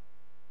what?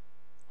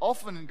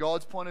 Often in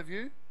God's point of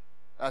view,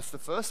 that's the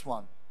first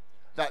one.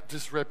 That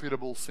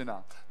disreputable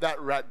sinner, that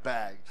rat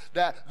bag,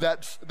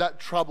 that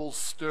trouble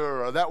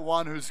stirrer, that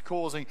one who's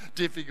causing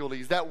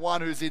difficulties, that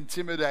one who's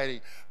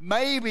intimidating.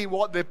 Maybe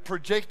what they're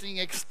projecting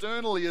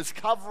externally is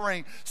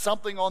covering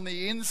something on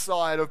the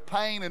inside of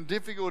pain and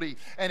difficulty.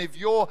 And if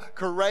you're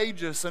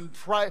courageous and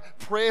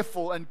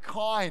prayerful and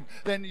kind,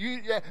 then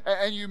you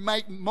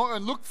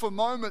look for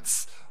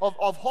moments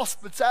of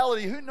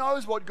hospitality, who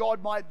knows what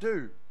God might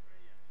do?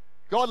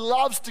 God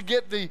loves to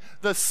get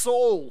the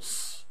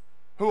souls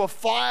who are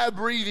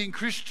fire-breathing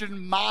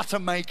Christian martyr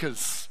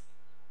makers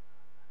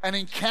and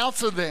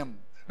encounter them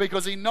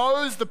because He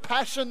knows the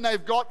passion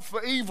they've got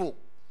for evil.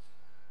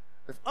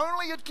 If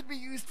only it could be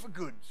used for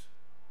good.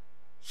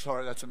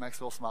 Sorry, that's a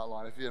Maxwell Smart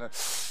line. If you know.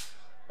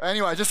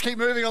 Anyway, just keep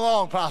moving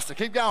along, Pastor.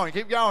 Keep going.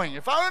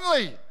 If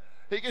only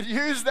He could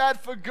use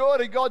that for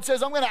good. And God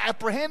says, I'm going to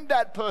apprehend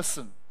that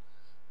person.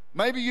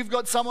 Maybe you've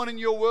got someone in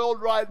your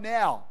world right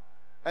now,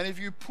 and if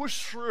you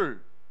push through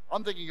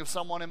I'm thinking of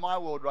someone in my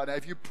world right now.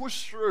 If you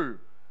push through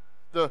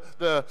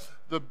the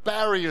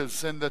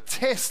barriers and the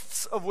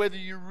tests of whether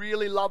you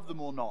really love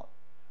them or not.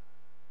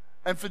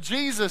 And for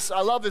Jesus,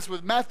 I love this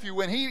with Matthew,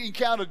 when he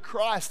encountered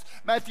Christ,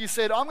 Matthew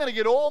said, I'm going to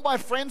get all my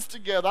friends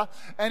together,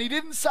 and he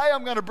didn't say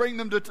I'm going to bring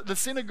them to the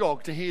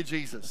synagogue to hear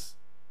Jesus.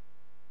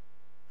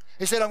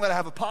 He said, I'm going to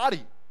have a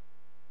party.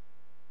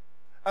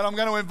 And I'm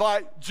going to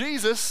invite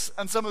Jesus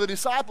and some of the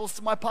disciples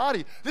to my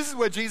party. This is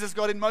where Jesus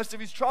got in most of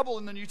his trouble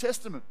in the New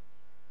Testament.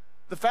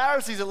 The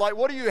Pharisees are like,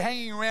 what are you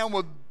hanging around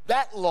with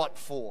that lot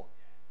for?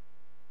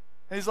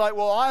 And he's like,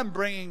 well, I'm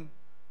bringing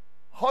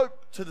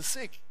hope to the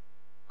sick.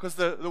 Because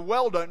the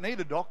well don't need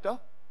a doctor,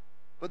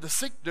 but the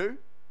sick do.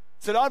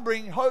 Said, I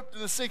bring hope to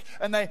the sick.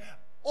 And they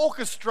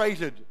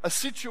orchestrated a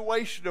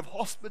situation of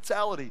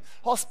hospitality.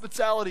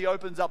 Hospitality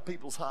opens up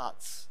people's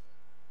hearts.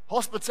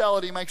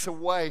 Hospitality makes a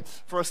way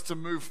for us to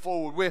move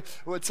forward.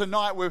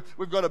 Tonight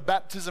we've got a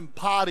baptism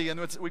party, and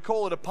we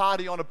call it a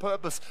party on a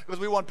purpose because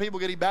we want people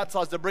getting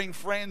baptized to bring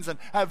friends and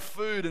have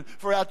food, and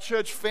for our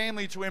church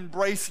family to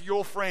embrace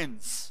your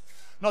friends.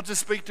 Not to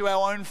speak to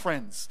our own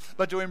friends,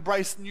 but to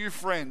embrace new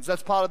friends.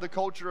 That's part of the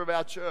culture of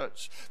our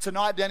church.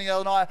 Tonight,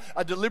 Danielle and I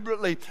are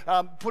deliberately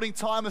putting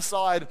time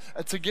aside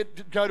to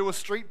go to a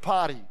street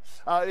party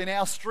in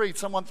our street.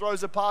 Someone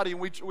throws a party, and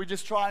we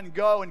just try and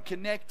go and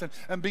connect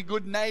and be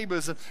good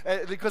neighbors,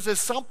 because there's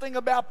something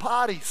about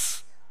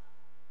parties.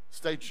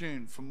 Stay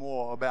tuned for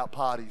more about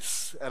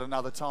parties at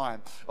another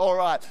time. All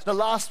right, the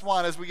last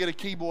one as we get a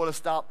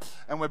keyboardist up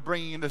and we're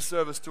bringing the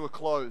service to a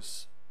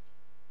close.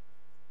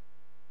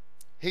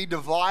 He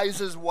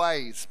devises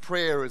ways.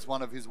 Prayer is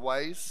one of his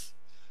ways.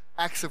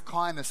 Acts of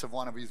kindness are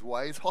one of his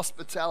ways.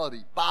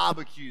 Hospitality.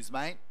 Barbecues,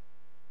 mate.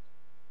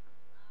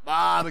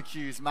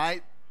 Barbecues,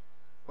 mate.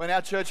 When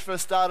our church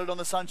first started on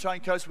the Sunshine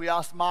Coast, we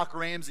asked Mark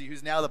Ramsey,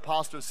 who's now the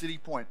pastor of City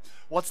Point,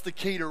 what's the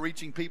key to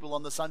reaching people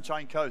on the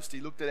Sunshine Coast?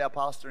 He looked at our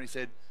pastor and he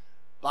said,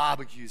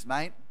 barbecues,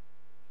 mate.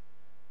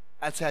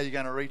 That's how you're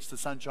going to reach the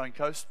Sunshine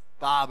Coast.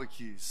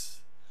 Barbecues.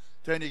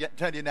 Turn to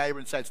your neighbor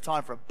and say, it's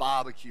time for a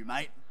barbecue,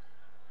 mate.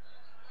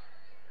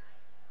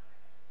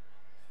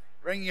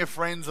 Bring your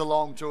friends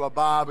along to a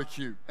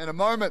barbecue. In a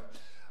moment,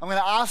 I'm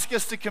going to ask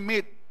us to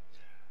commit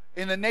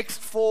in the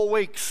next 4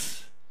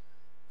 weeks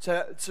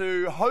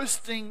to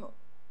hosting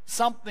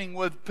something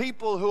with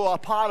people who are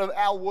part of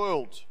our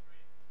world,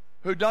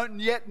 who don't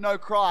yet know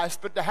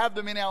Christ, but to have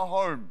them in our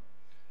home.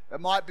 It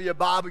might be a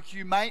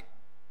barbecue, mate.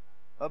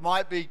 It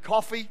might be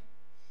coffee.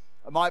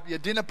 It might be a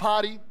dinner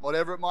party,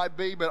 whatever it might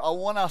be. But I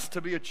want us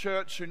to be a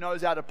church who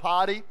knows how to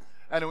party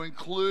and to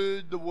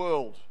include the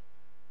world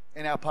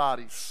in our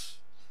parties.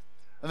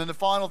 And then the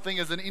final thing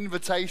is an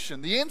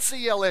invitation. The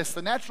NCLS,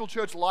 the Natural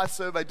Church Life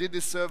Survey, did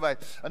this survey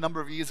a number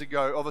of years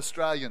ago of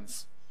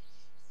Australians.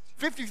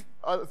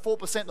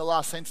 54% in the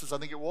last census, I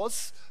think it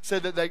was,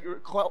 said that they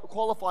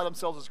qualify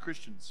themselves as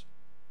Christians.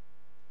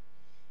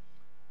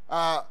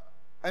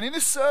 And in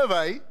this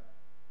survey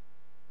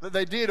that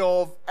they did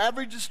of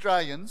average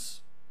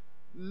Australians,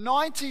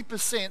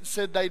 90%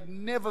 said they'd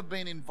never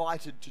been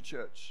invited to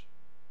church.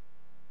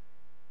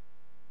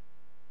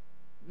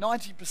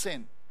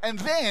 90%. And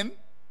then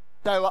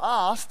they were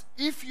asked,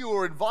 if you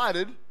were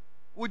invited,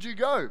 would you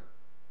go?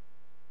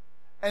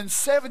 And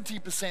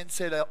 70%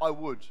 said, I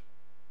would.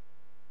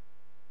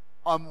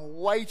 I'm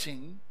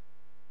waiting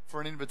for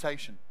an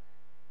invitation.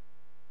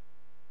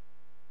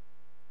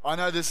 I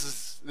know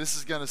this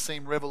is going to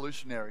seem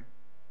revolutionary,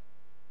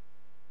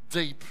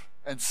 deep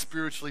and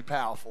spiritually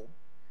powerful.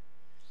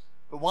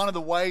 But one of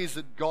the ways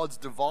that God's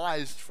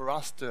devised for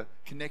us to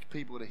connect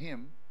people to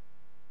Him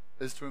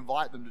is to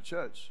invite them to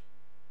church.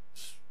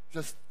 It's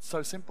just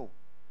so simple.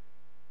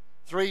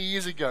 3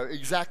 years ago,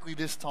 exactly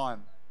this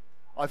time,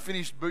 I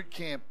finished boot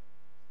camp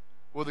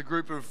with a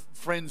group of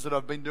friends that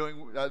I've been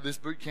doing this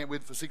boot camp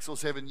with for 6 or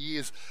 7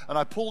 years, and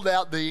I pulled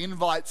out the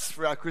invites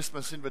for our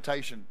Christmas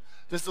invitation.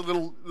 Just a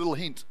little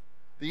hint.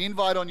 The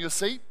invite on your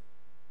seat,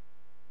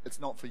 it's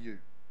not for you.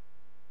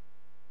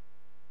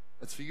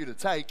 It's for you to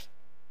take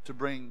to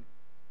bring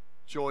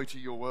joy to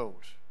your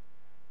world.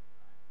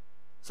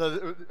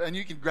 And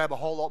you can grab a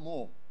whole lot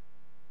more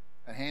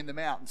and hand them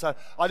out. And so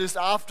I just,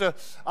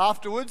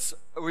 afterwards,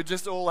 we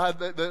just all had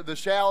the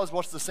showers,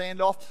 washed the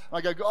sand off. And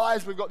I go,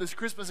 guys, we've got this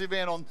Christmas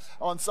event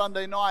on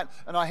Sunday night.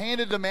 And I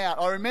handed them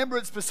out. I remember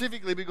it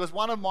specifically because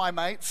one of my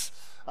mates,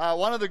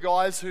 one of the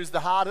guys who's the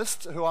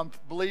hardest, who I'm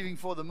believing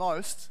for the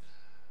most,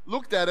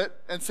 looked at it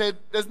and said,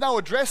 there's no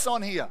address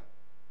on here.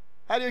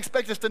 How do you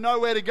expect us to know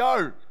where to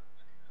go?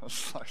 I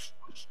was like,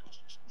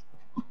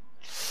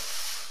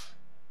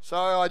 so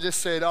I just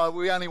said,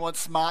 we only want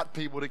smart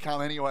people to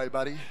come anyway,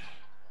 buddy.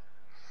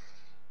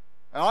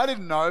 And I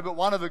didn't know, but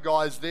one of the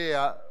guys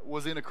there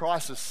was in a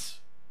crisis.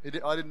 I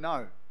didn't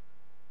know.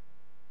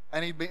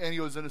 And he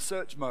was in a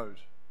search mode.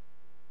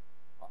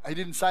 He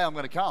didn't say, I'm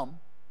going to come.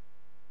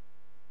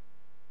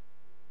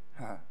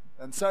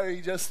 And so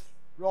he just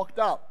rocked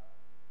up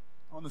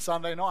on the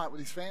Sunday night with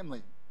his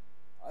family.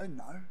 I didn't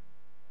know.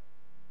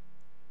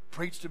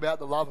 Preached about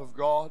the love of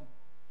God.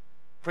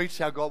 Preached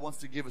how God wants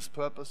to give us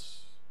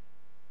purpose.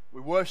 We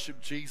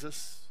worshiped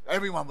Jesus.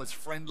 Everyone was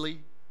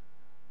friendly.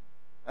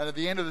 And at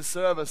the end of the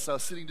service, I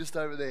was sitting just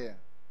over there.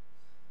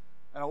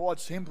 And I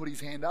watched him put his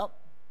hand up.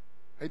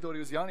 He thought he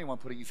was the only one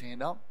putting his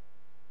hand up.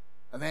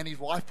 And then his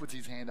wife puts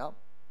his hand up,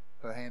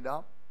 her hand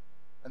up.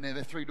 And then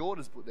their 3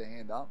 daughters put their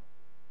hand up.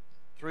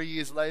 3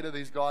 years later,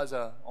 these guys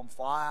are on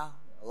fire.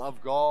 I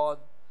love God.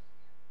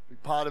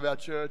 Big part of our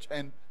church.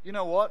 And you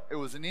know what? It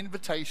was an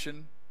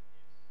invitation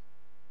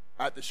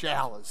at the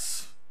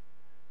showers.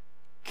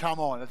 Come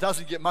on. It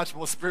doesn't get much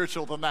more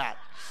spiritual than that.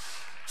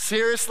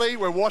 Seriously,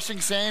 we're washing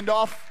sand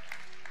off.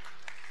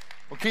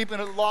 We're keeping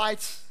it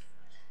light.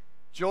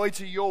 Joy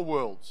to your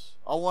worlds.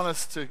 I want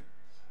us to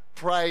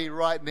pray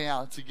right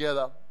now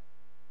together.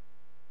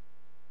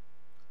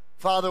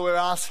 Father, we're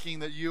asking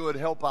that you would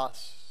help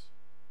us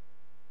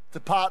to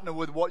partner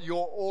with what you're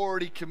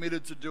already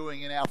committed to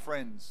doing in our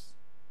friends,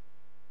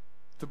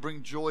 to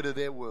bring joy to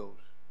their world.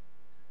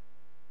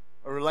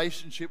 A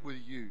relationship with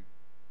you,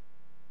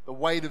 the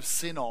weight of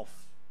sin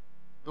off,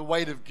 the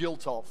weight of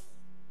guilt off,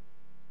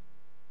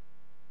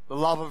 the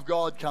love of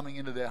God coming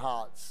into their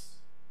hearts,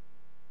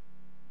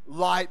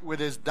 light where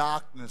there's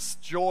darkness,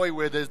 joy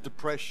where there's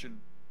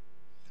depression,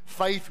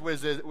 faith where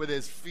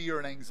there's fear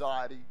and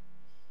anxiety.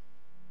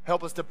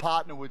 Help us to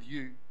partner with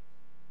you.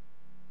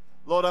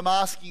 Lord, I'm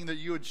asking that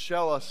you would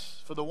show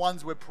us for the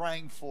ones we're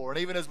praying for. And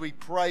even as we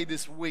pray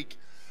this week,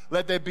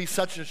 let there be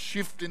such a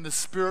shift in the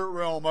spirit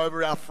realm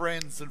over our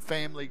friends and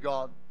family,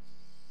 God.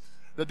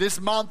 That this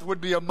month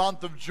would be a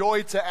month of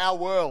joy to our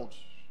world.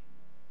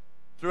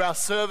 Through our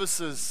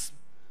services,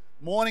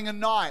 morning and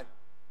night.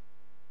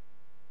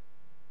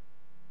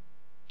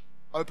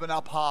 Open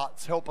up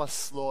hearts. Help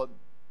us, Lord.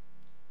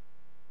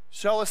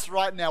 Show us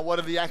right now what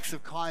are the acts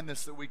of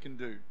kindness that we can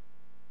do.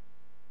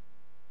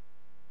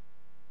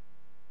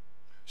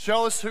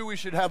 Show us who we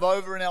should have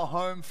over in our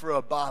home for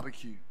a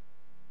barbecue.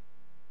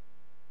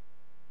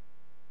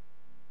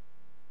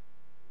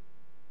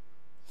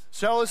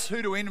 Show us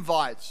who to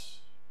invite.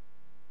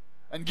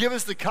 And give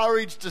us the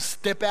courage to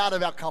step out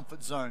of our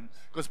comfort zone,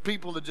 because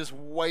people are just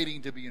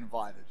waiting to be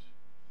invited.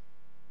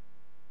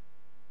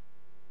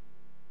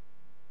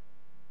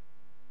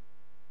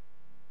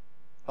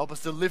 Help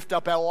us to lift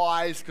up our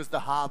eyes, because the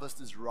harvest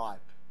is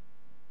ripe.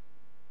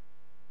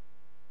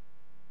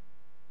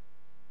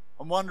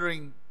 I'm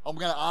wondering, I'm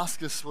going to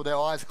ask us with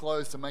our eyes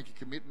closed to make a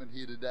commitment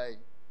here today.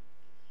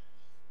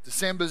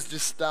 December's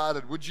just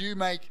started. Would you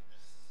make,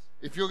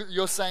 if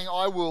you're saying,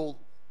 I will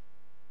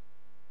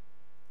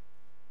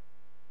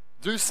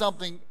do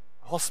something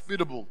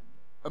hospitable,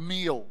 a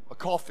meal, a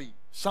coffee,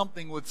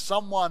 something with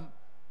someone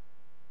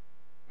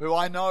who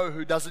I know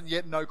who doesn't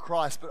yet know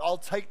Christ, but I'll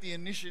take the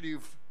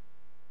initiative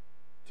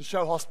to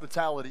show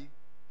hospitality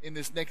in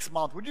this next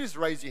month. Would you just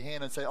raise your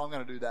hand and say, I'm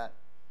going to do that?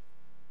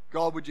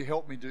 God, would you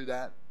help me do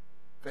that?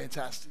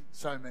 Fantastic.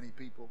 So many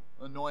people.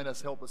 Anoint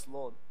us, help us,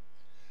 Lord.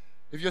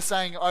 If you're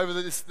saying over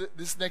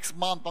this next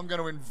month, I'm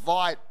going to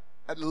invite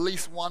at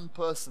least one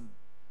person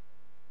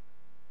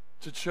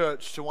to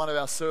church, to one of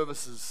our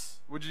services,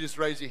 would you just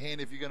raise your hand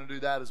if you're going to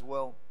do that as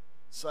well?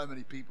 So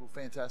many people.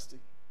 Fantastic.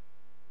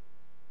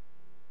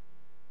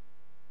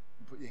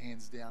 And put your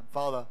hands down.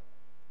 Father,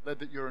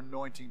 let your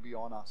anointing be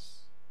on us.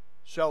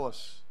 Show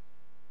us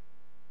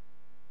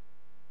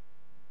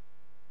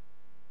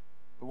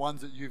the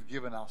ones that you've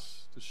given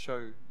us to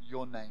show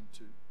your name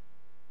to.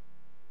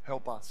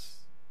 Help us.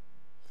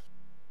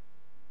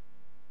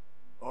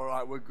 All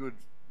right, we're good.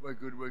 We're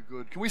good. We're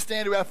good. Can we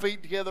stand to our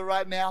feet together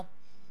right now?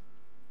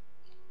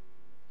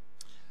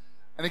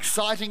 An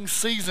exciting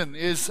season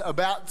is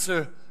about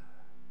to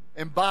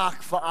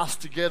embark for us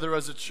together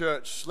as a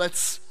church.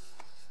 Let's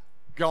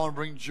go and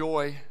bring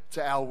joy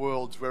to our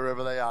worlds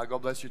wherever they are.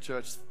 God bless you,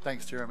 church.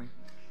 Thanks, Jeremy.